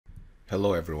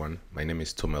Hello everyone, my name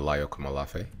is Tomelayo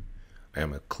Komalafe. I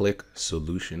am a Qlik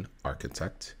solution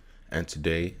architect, and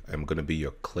today I'm going to be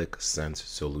your Qlik Sense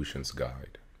solutions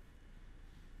guide.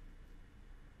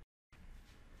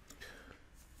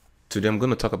 Today I'm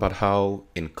going to talk about how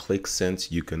in Qlik Sense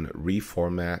you can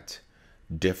reformat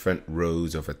different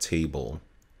rows of a table,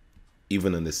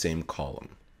 even in the same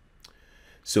column.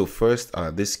 So first,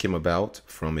 this came about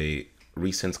from a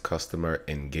recent customer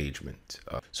engagement.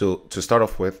 So to start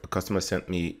off with, the customer sent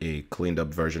me a cleaned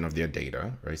up version of their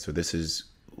data, right? So this is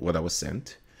what I was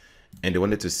sent. And they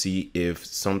wanted to see if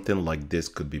something like this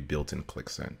could be built in Qlik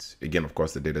Sense. Again, of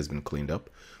course, the data has been cleaned up.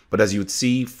 But as you would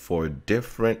see for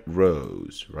different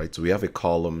rows, right? So we have a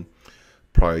column,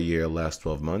 prior year, last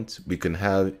 12 months. We can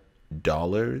have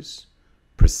dollars,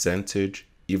 percentage,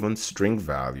 even string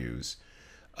values,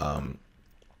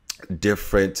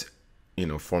 different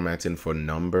formatting for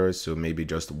numbers, so maybe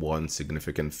just one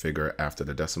significant figure after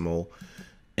the decimal,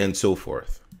 and so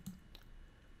forth.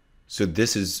 So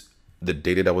this is the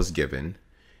data that was given,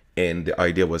 and the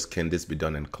idea was, can this be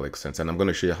done in Qlik Sense? And I'm going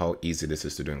to show you how easy this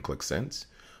is to do in Qlik Sense.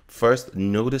 First,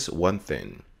 notice one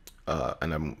thing,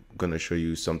 and I'm going to show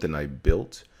you something I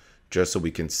built just so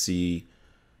we can see.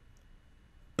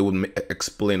 It will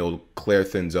explain or clear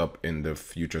things up in the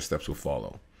future steps we'll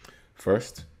follow.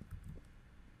 First,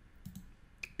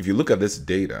 if you look at this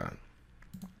data,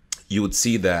 you would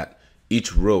see that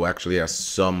each row actually has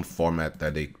some format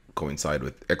that they coincide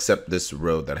with, except this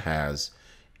row that has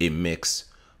a mix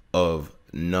of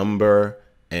number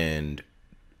and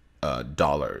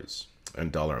dollars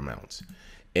and dollar amounts.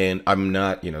 And I'm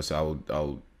not, so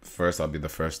I'll be the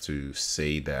first to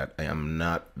say that I am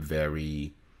not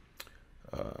very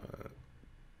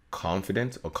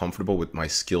confident or comfortable with my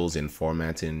skills in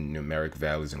formatting numeric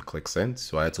values in Qlik Sense.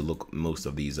 So I had to look most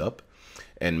of these up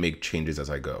and make changes as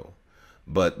I go.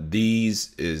 But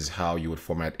these is how you would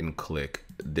format in Qlik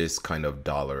this kind of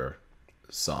dollar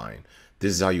sign.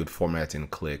 This is how you would format in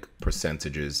Qlik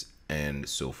percentages and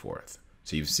so forth.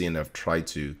 So you've seen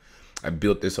I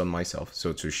built this on myself.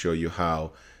 So to show you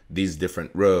how these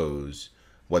different rows,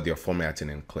 what they're formatting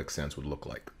in Qlik Sense would look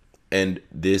like. And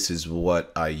this is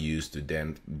what I use to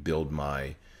then build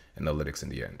my analytics in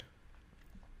the end.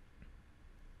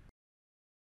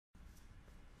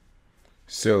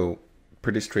 So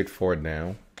pretty straightforward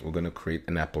now. We're going to create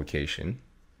an application.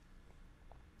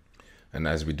 And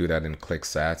as we do that in Qlik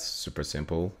Sense, super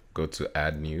simple. Go to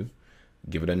add new,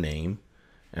 give it a name.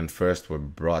 And first we're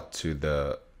brought to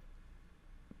the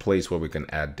place where we can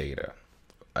add data.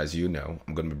 As you know,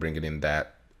 I'm going to be bringing in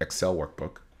that Excel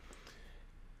workbook.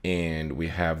 And we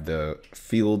have the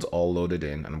fields all loaded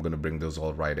in, and I'm going to bring those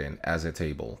all right in as a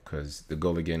table, because the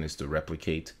goal again is to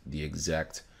replicate the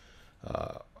exact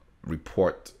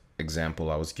report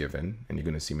example I was given, and you're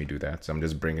going to see me do that. So I'm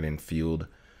just bringing in field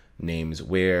names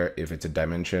where, if it's a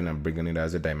dimension, I'm bringing it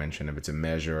as a dimension. If it's a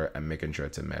measure, I'm making sure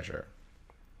it's a measure.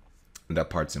 And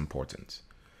that part's important.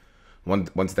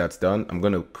 Once that's done, I'm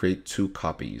going to create two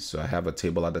copies. So I have a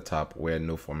table at the top where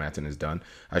no formatting is done.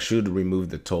 I should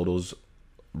remove the totals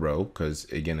row, because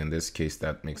again, in this case,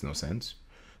 that makes no sense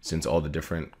since all the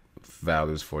different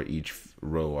values for each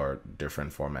row are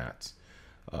different formats.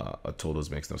 A totals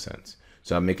makes no sense.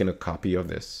 So I'm making a copy of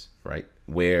this, right,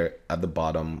 where at the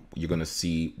bottom you're going to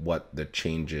see what the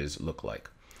changes look like.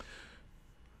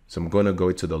 So I'm going to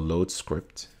go to the load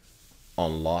script,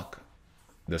 unlock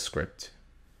the script.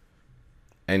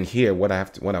 And here, what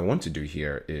I want to do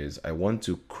here is I want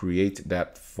to create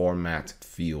that format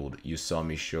field you saw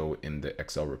me show in the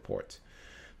Excel report.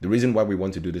 The reason why we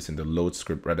want to do this in the load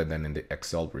script rather than in the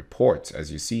Excel report,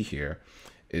 as you see here,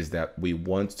 is that we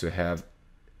want to have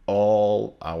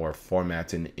all our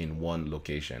formatting in one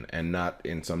location and not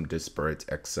in some disparate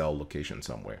Excel location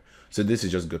somewhere. So this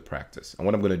is just good practice. And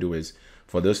what I'm going to do is,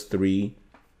 for those three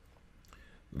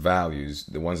values,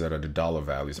 the ones that are the dollar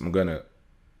values, I'm going to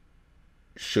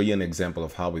show you an example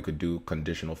of how we could do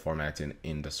conditional formatting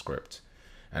in the script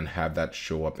and have that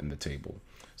show up in the table.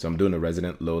 So I'm doing a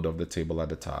resident load of the table at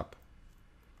the top.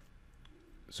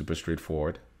 Super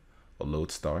straightforward, a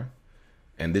load star.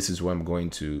 And this is where I'm going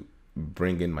to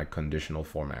bring in my conditional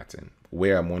formatting,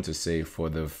 where I'm going to say for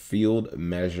the field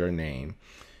measure name,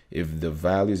 if the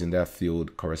values in that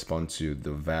field correspond to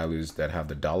the values that have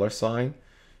the dollar sign,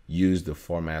 use the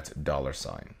format dollar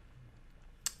sign.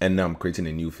 And now I'm creating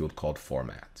a new field called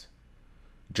format,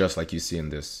 just like you see in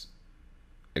this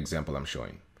example I'm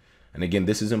showing. And again,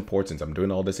 this is important. I'm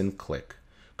doing all this in Qlik,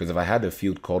 because if I had a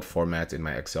field called format in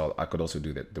my Excel, I could also do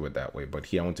it that way. But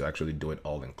here I want to actually do it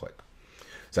all in Qlik.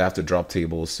 So I have to drop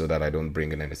tables so that I don't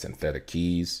bring in any synthetic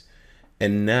keys.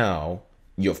 And now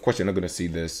of course, you're not going to see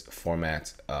this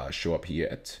format show up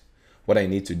yet. What I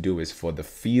need to do is for the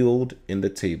field in the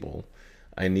table,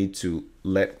 I need to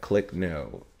let Qlik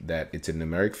know that it's a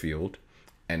numeric field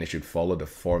and it should follow the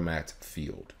format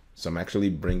field. So I'm actually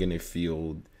bringing a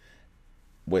field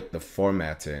with the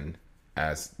formatting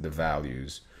as the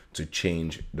values to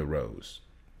change the rows.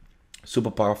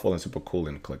 Super powerful and super cool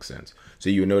in Qlik sense. So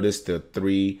you notice the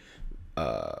three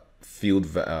field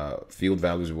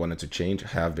values we wanted to change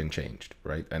have been changed,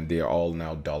 right? And they are all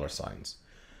now $signs.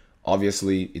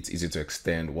 Obviously, it's easy to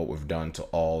extend what we've done to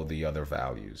all the other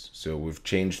values. So we've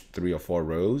changed 3 or 4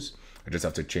 rows. I just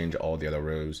have to change all the other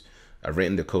rows. I've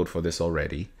written the code for this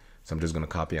already. So I'm just going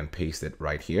to copy and paste it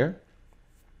right here.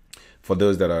 For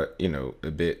those that are,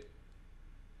 a bit,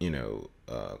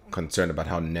 concerned about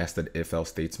how nested if-else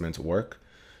statements work,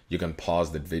 you can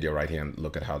pause the video right here and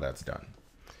look at how that's done.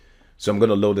 So I'm going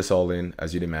to load this all in.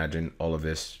 As you'd imagine, all of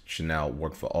this should now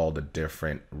work for all the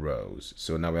different rows.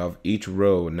 So now we have each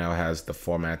row now has the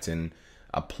formatting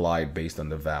applied based on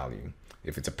the value.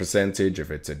 If it's a percentage, if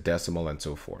it's a decimal, and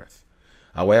so forth.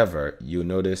 However, you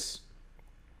notice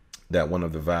that one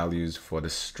of the values for the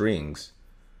strings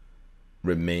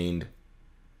remained,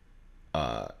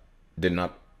 did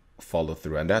not follow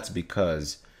through. And that's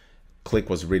because Qlik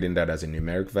was reading that as a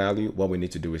numeric value. What we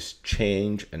need to do is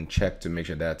change and check to make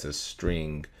sure that's a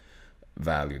string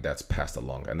value that's passed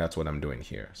along. And that's what I'm doing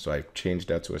here. So I've changed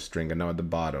that to a string. And now at the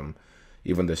bottom,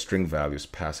 even the string values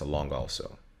pass along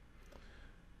also.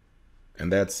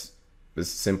 And that's as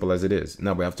simple as it is.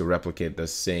 Now we have to replicate the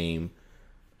same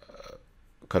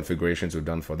configurations we've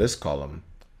done for this column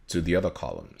to the other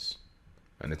columns.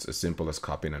 And it's as simple as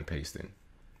copying and pasting.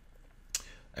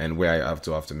 And where I have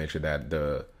to make sure that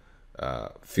the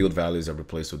field values are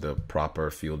replaced with the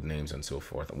proper field names and so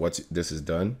forth. And once this is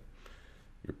done,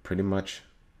 you're pretty much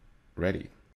ready.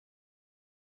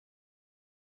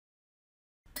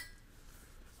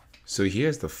 So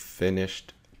here's the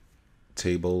finished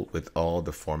table with all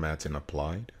the formatting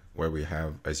applied, where we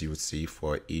have, as you would see,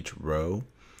 for each row,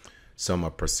 some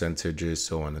are percentages,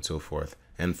 so on and so forth.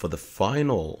 And for the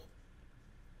final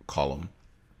column,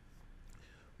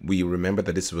 we remember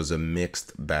that this was a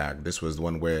mixed bag. This was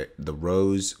one where the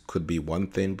rows could be one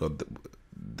thing, but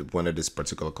wanted this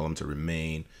particular column to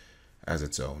remain as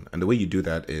its own. And the way you do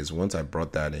that is once I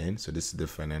brought that in, so this is the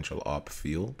financial op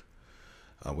field,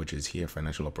 which is here,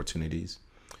 financial opportunities.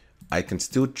 I can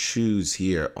still choose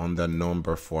here on the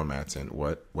number formatting,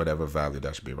 whatever value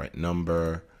that should be, right?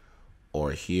 Number,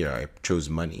 or here I chose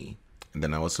money. And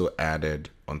then I also added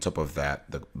on top of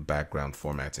that, the background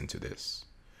formatting to this.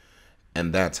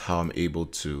 And that's how I'm able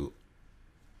to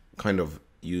kind of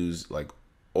use like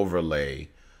overlay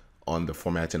on the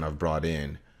formatting I've brought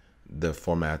in, the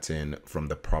formatting from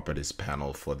the properties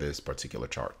panel for this particular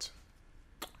chart.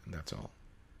 And that's all.